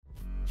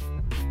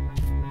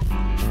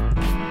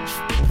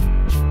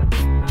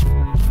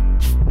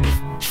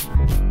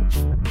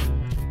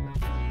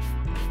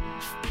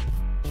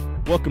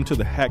Welcome to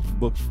the Hack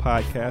Book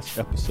Podcast,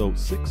 Episode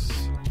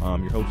 6.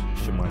 I'm your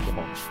host, Michael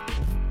Hall.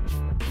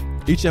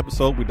 Each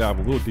episode, we dive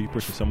a little deeper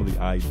into some of the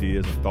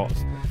ideas and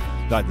thoughts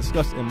that I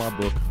discussed in my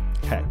book,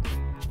 Hack: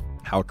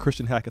 How a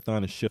Christian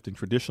Hackathon is Shifting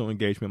Traditional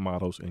Engagement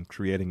Models and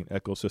Creating an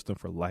Ecosystem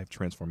for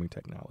Life-Transforming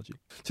Technology.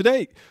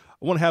 Today,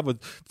 I want to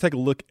take a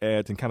look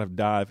at and kind of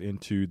dive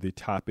into the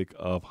topic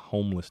of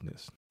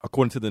homelessness.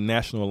 According to the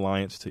National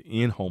Alliance to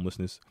End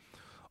Homelessness,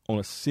 on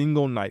a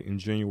single night in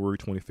January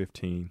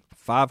 2015,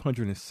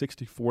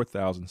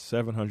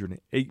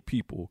 564,708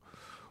 people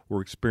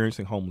were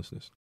experiencing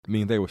homelessness,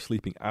 meaning they were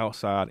sleeping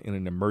outside in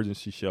an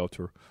emergency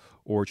shelter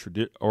or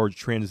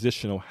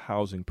transitional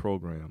housing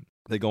program.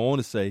 They go on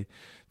to say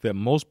that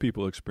most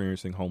people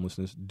experiencing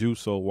homelessness do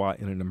so while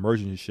in an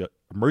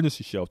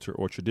emergency shelter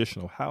or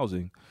traditional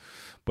housing,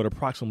 but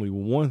approximately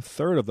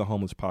 1/3 of the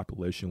homeless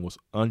population was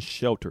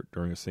unsheltered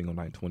during a single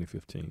night in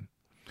 2015.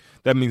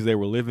 That means they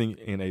were living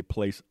in a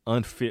place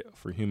unfit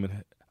for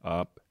human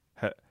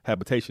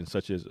habitation,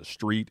 such as a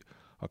street,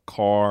 a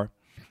car,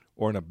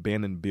 or an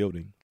abandoned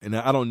building. And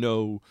I don't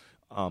know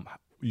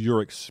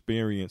your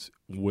experience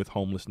with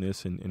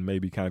homelessness and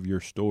maybe kind of your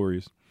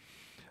stories.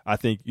 I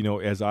think,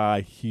 as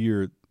I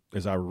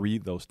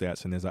read those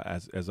stats and as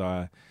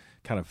I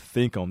kind of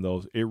think on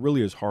those, it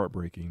really is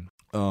heartbreaking.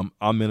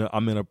 I'm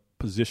in a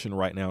position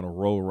right now, in a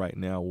role right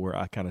now, where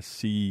I kind of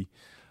see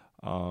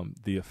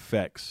the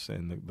effects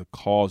and the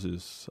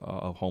causes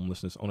of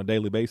homelessness on a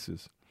daily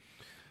basis.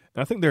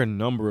 And I think there are a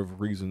number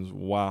of reasons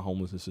why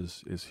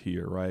homelessness is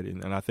here, right?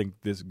 And I think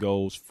this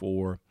goes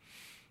for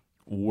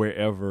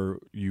wherever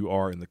you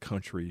are in the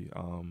country.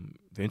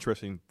 The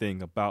interesting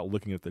thing about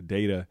looking at the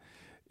data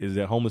is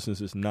that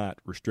homelessness is not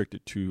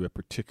restricted to a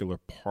particular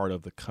part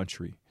of the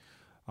country.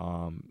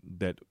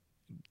 That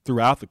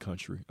throughout the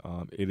country,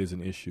 it is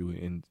an issue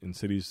in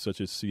cities such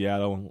as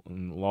Seattle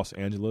and Los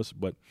Angeles,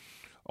 but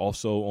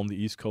also on the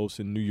East Coast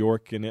in New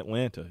York and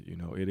Atlanta.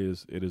 It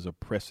is a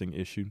pressing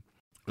issue.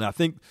 And I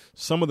think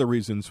some of the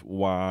reasons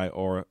why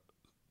are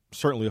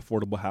certainly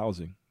affordable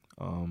housing.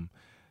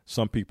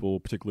 Some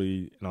people,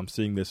 particularly, and I'm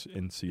seeing this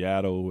in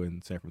Seattle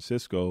and San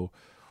Francisco,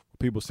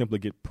 people simply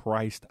get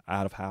priced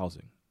out of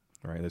housing,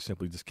 right? They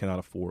simply just cannot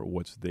afford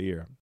what's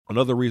there.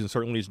 Another reason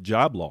certainly is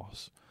job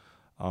loss.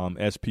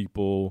 As we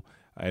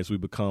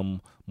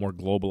become more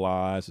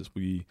globalized, as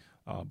we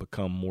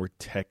become more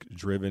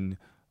tech-driven,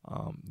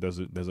 there's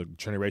a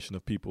generation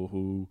of people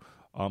who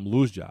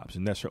lose jobs,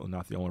 and that's certainly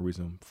not the only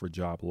reason for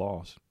job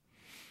loss.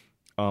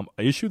 An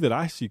issue that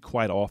I see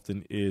quite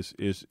often is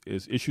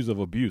issues of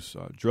abuse,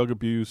 drug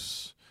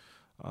abuse,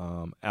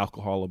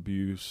 alcohol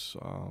abuse,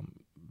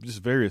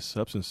 just various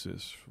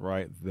substances,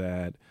 right,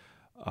 that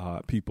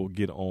people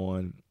get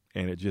on,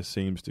 and it just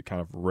seems to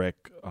kind of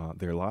wreck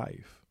their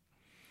life.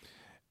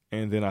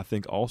 And then I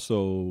think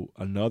also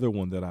another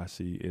one that I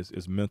see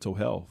is mental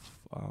health.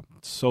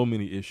 So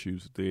many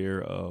issues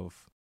there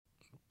of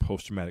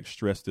post-traumatic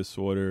stress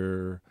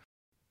disorder,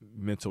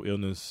 mental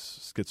illness,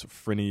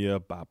 schizophrenia,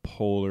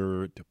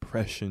 bipolar,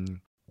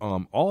 depression.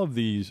 All of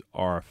these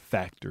are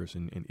factors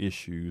and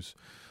issues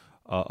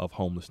of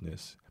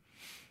homelessness.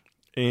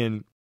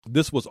 And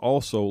this was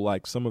also,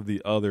 like some of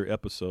the other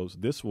episodes,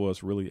 this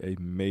was really a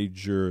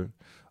major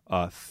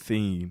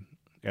theme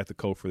at the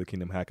Code for the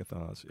Kingdom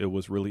Hackathons. It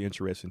was really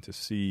interesting to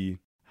see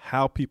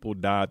how people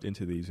dived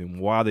into these and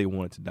why they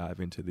wanted to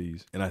dive into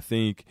these. And I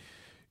think,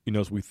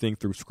 as we think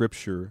through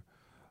Scripture,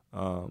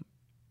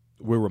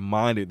 we're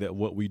reminded that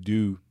what we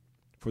do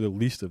for the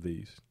least of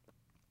these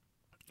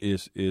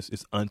is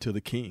unto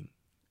the King.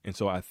 And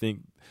so I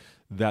think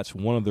that's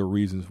one of the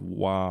reasons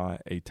why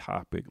a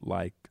topic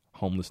like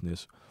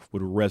homelessness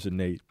would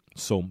resonate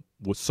so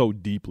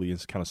deeply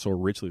and kind of so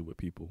richly with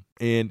people.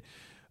 And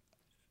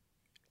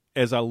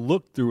as I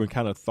looked through and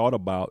kind of thought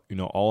about,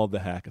 all of the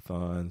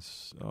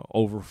hackathons,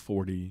 over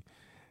 40,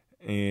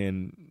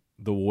 and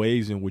the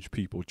ways in which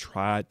people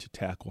tried to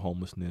tackle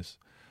homelessness,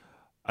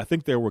 I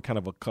think there were kind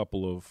of a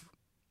couple of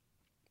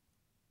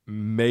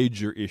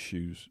major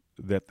issues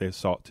that they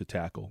sought to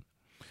tackle.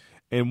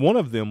 And one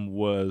of them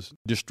was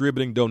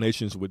distributing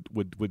donations with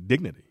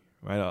dignity,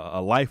 right?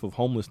 A life of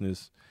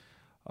homelessness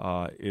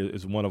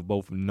is one of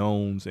both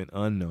knowns and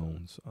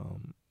unknowns.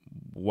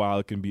 While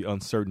it can be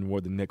uncertain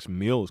where the next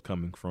meal is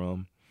coming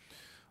from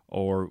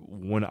or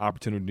when an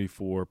opportunity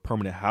for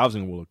permanent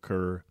housing will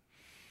occur,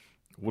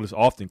 what is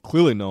often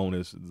clearly known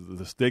as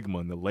the stigma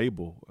and the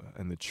label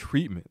and the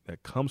treatment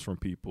that comes from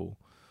people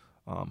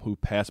who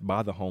pass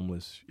by the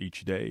homeless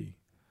each day.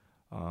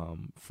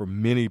 For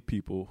many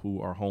people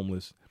who are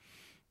homeless,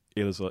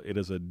 it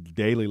is a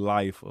daily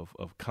life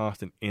of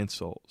constant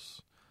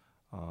insults.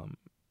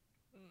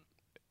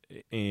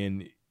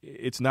 And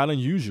it's not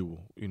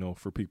unusual,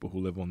 for people who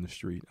live on the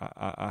street.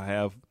 I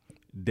have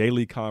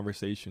daily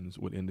conversations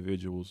with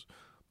individuals,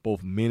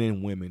 both men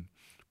and women,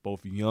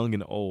 both young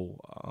and old.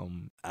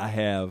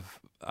 I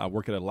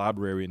work at a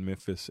library in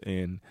Memphis,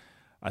 and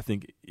I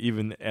think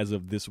even as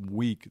of this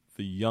week,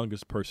 the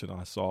youngest person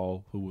I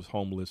saw who was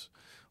homeless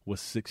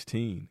was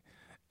 16,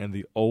 and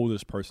the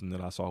oldest person that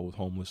I saw was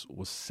homeless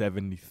was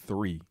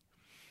 73.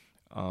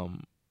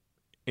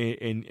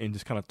 and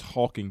just kind of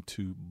talking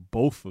to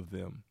both of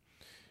them,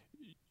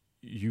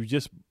 you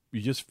just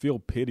feel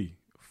pity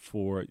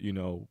for,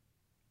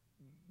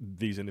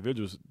 these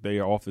individuals. They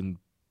are often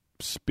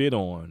spit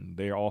on.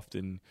 They are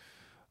often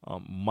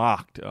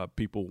mocked.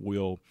 People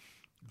will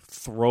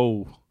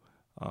throw,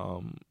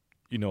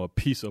 a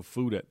piece of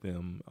food at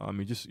them. I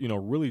mean, just,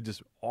 really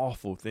just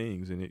awful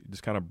things. And it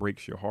just kind of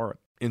breaks your heart.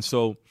 And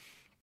so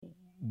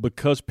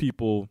because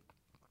people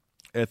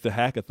at the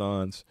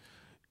hackathons,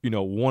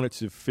 wanted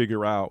to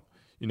figure out,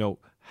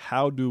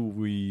 how do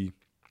we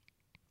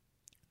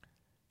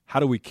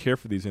care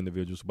for these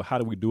individuals, but how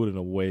do we do it in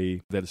a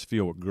way that is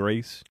filled with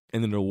grace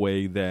and in a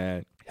way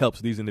that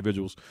helps these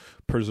individuals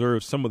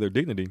preserve some of their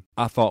dignity,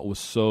 I thought was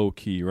so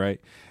key,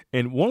 right?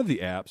 And one of the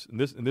apps,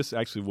 and this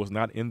actually was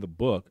not in the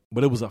book,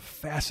 but it was a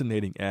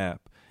fascinating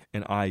app,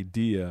 an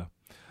idea.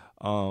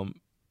 A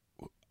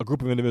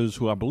group of individuals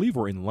who I believe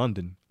were in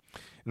London,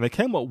 and they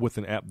came up with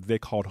an app they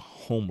called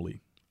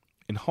Homely.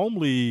 And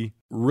Homely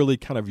really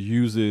kind of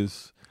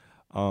uses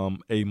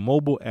a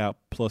mobile app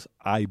plus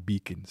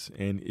iBeacons.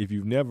 And if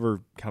you've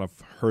never kind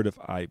of heard of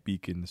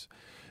iBeacons,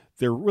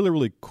 they're really,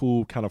 really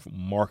cool kind of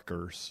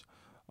markers,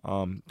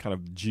 kind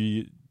of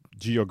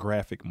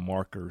geographic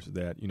markers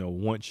that,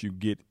 once you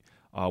get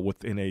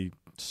within a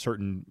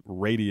certain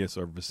radius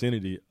or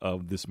vicinity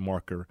of this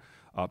marker,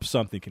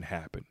 something can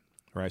happen,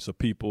 right? So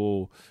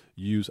people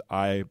use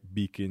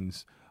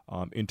iBeacons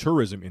in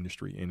tourism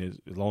industry. And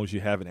as long as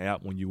you have an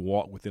app, when you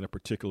walk within a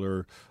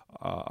particular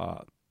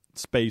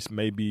space,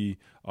 maybe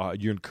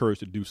you're encouraged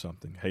to do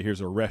something. Hey,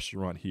 here's a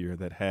restaurant here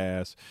that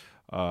has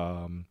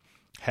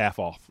half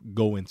off.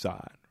 Go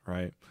inside,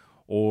 right?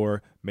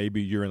 Or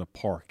maybe you're in a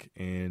park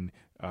and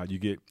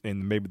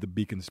and maybe the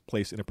beacon is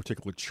placed in a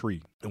particular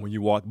tree. And when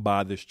you walk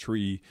by this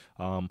tree,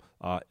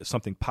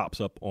 something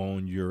pops up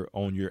on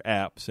your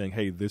app saying,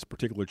 hey, this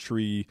particular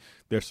tree,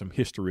 there's some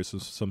history,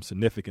 some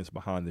significance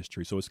behind this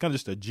tree. So it's kind of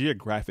just a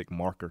geographic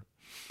marker.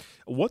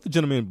 What the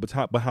gentleman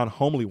behind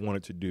Homely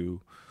wanted to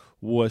do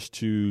was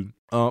to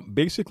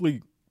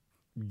basically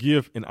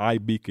give an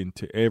iBeacon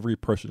to every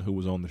person who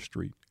was on the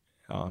street,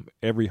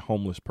 every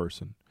homeless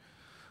person,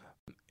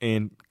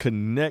 and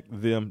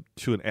connect them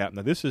to an app.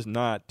 Now, this is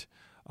not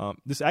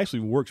this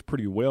actually works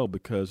pretty well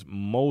because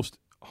most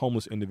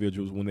homeless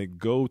individuals, when they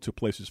go to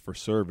places for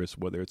service,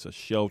 whether it's a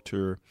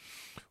shelter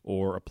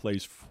or a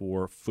place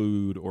for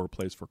food or a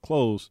place for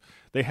clothes,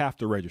 they have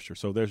to register.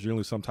 So there's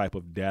generally some type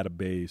of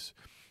database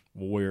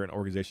where an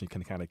organization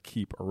can kind of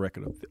keep a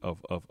record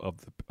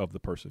of the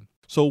person.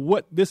 So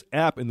what this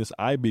app and this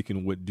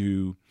iBeacon would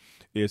do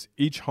is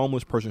each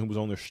homeless person who was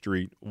on the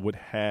street would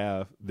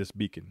have this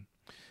beacon,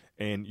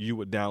 and you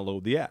would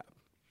download the app.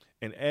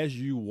 And as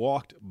you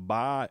walked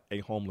by a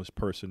homeless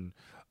person,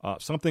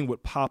 something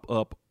would pop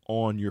up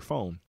on your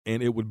phone,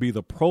 and it would be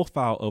the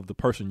profile of the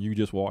person you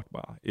just walked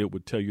by. It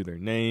would tell you their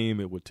name.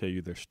 It would tell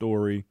you their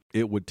story.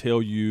 It would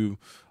tell you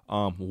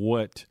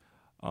what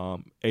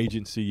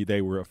agency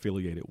they were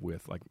affiliated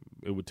with. Like,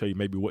 it would tell you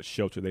maybe what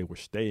shelter they were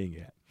staying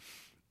at.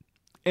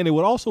 And it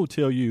would also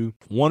tell you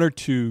one or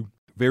two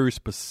very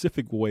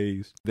specific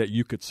ways that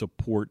you could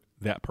support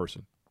that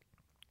person.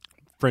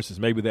 For instance,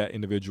 maybe that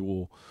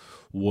individual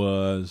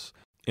was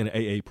in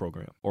an AA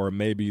program, or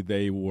maybe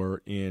they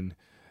were in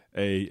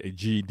a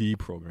GED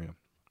program,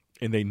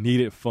 and they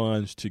needed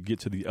funds to get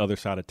to the other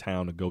side of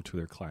town to go to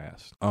their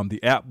class.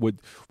 The app would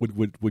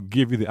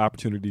give you the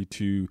opportunity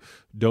to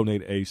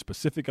donate a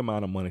specific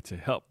amount of money to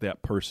help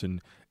that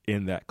person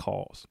in that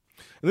cause.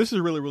 And this is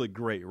really, really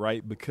great,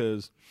 right?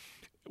 Because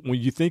when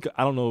you think,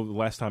 I don't know the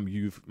last time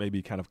you've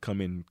maybe kind of come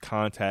in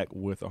contact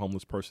with a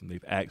homeless person,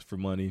 they've asked for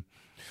money.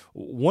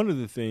 One of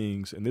the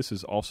things, and this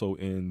is also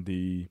in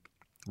the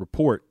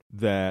report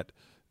that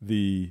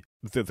the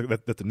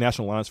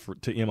National Alliance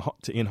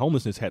to End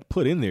Homelessness had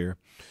put in there,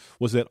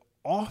 was that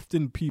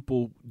often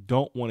people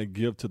don't want to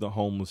give to the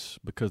homeless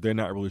because they're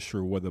not really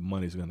sure where the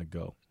money's going to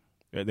go.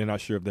 They're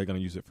not sure if they're going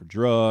to use it for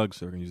drugs,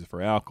 they're going to use it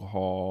for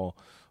alcohol,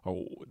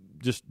 or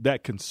just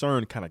that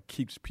concern kind of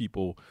keeps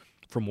people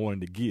from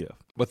wanting to give.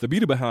 But the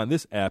beauty behind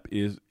this app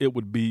is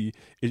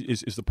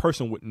the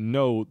person would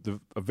know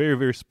a very,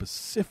 very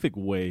specific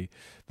way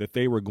that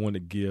they were going to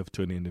give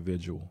to an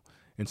individual.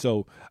 And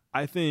so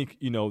I think,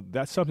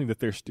 that's something that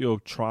they're still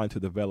trying to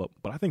develop,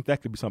 but I think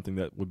that could be something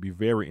that would be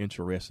very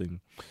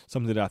interesting,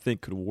 something that I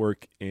think could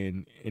work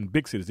in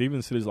big cities,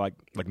 even cities like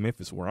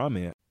Memphis, where I'm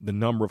at. The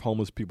number of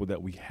homeless people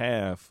that we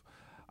have,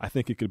 I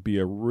think it could be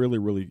a really,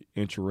 really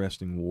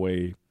interesting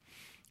way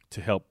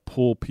to help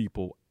pull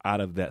people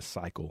out of that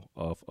cycle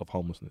of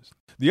homelessness.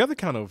 The other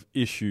kind of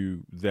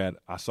issue that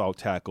I saw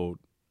tackled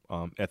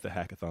at the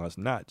hackathons,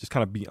 not just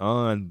kind of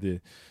beyond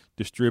the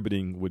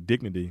distributing with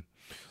dignity,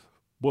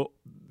 well,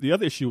 the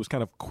other issue was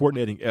kind of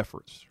coordinating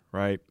efforts,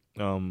 right?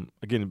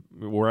 Again,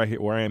 where I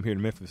am here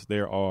in Memphis,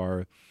 there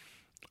are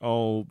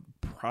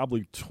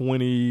probably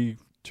 20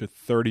 to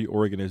 30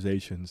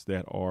 organizations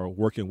that are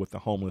working with the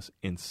homeless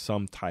in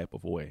some type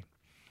of way.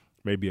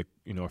 Maybe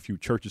a few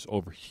churches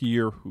over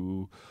here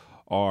who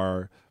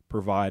are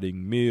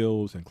providing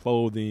meals and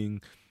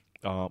clothing.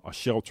 a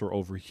shelter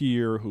over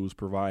here who's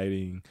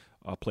providing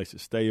a place to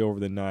stay over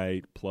the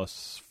night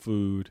plus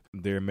food.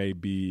 There may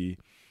be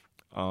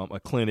a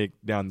clinic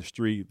down the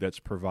street that's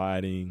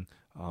providing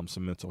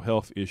some mental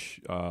health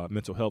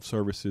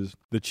services.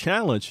 The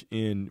challenge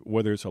in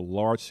whether it's a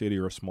large city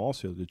or a small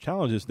city, the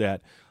challenge is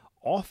that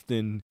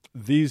often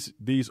these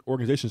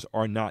organizations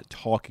are not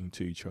talking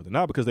to each other,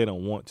 not because they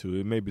don't want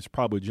to. It's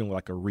probably generally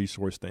like a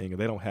resource thing, and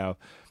they don't have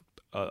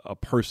a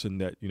person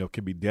that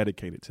can be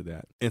dedicated to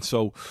that. And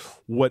so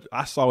what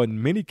I saw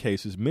in many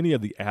cases, many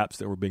of the apps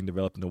that were being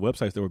developed and the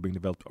websites that were being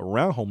developed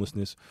around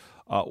homelessness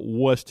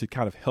was to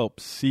kind of help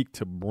seek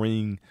to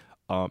bring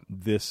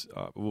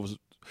was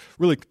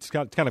really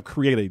to kind of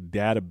create a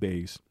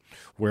database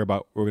whereby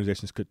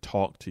organizations could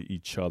talk to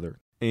each other.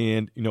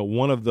 And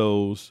one of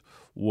those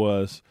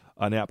was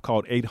an app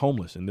called 8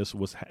 Homeless, and this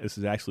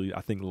is actually,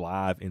 I think,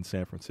 live in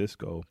San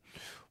Francisco,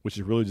 which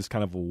is really just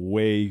kind of a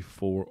way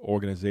for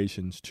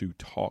organizations to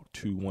talk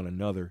to one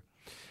another.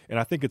 And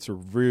I think it's a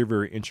very,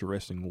 very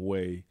interesting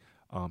way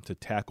to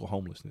tackle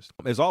homelessness.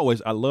 As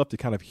always, I love to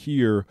kind of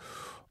hear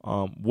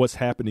what's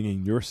happening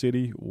in your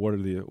city. What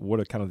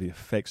are kind of the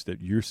effects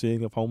that you're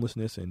seeing of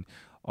homelessness, and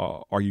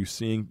are you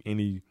seeing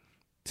any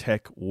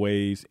tech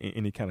ways,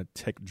 any kind of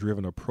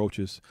tech-driven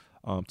approaches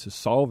to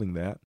solving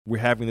that? We're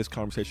having this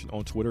conversation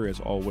on Twitter, as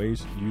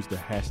always. Use the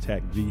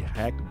hashtag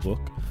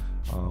 #TheHackBook.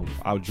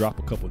 I'll drop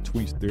a couple of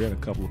tweets there and a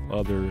couple of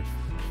other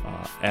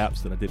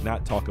apps that I did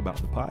not talk about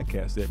in the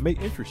podcast that may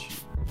interest you.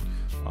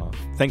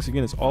 Thanks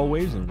again, as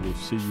always, and we'll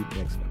see you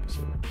next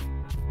episode.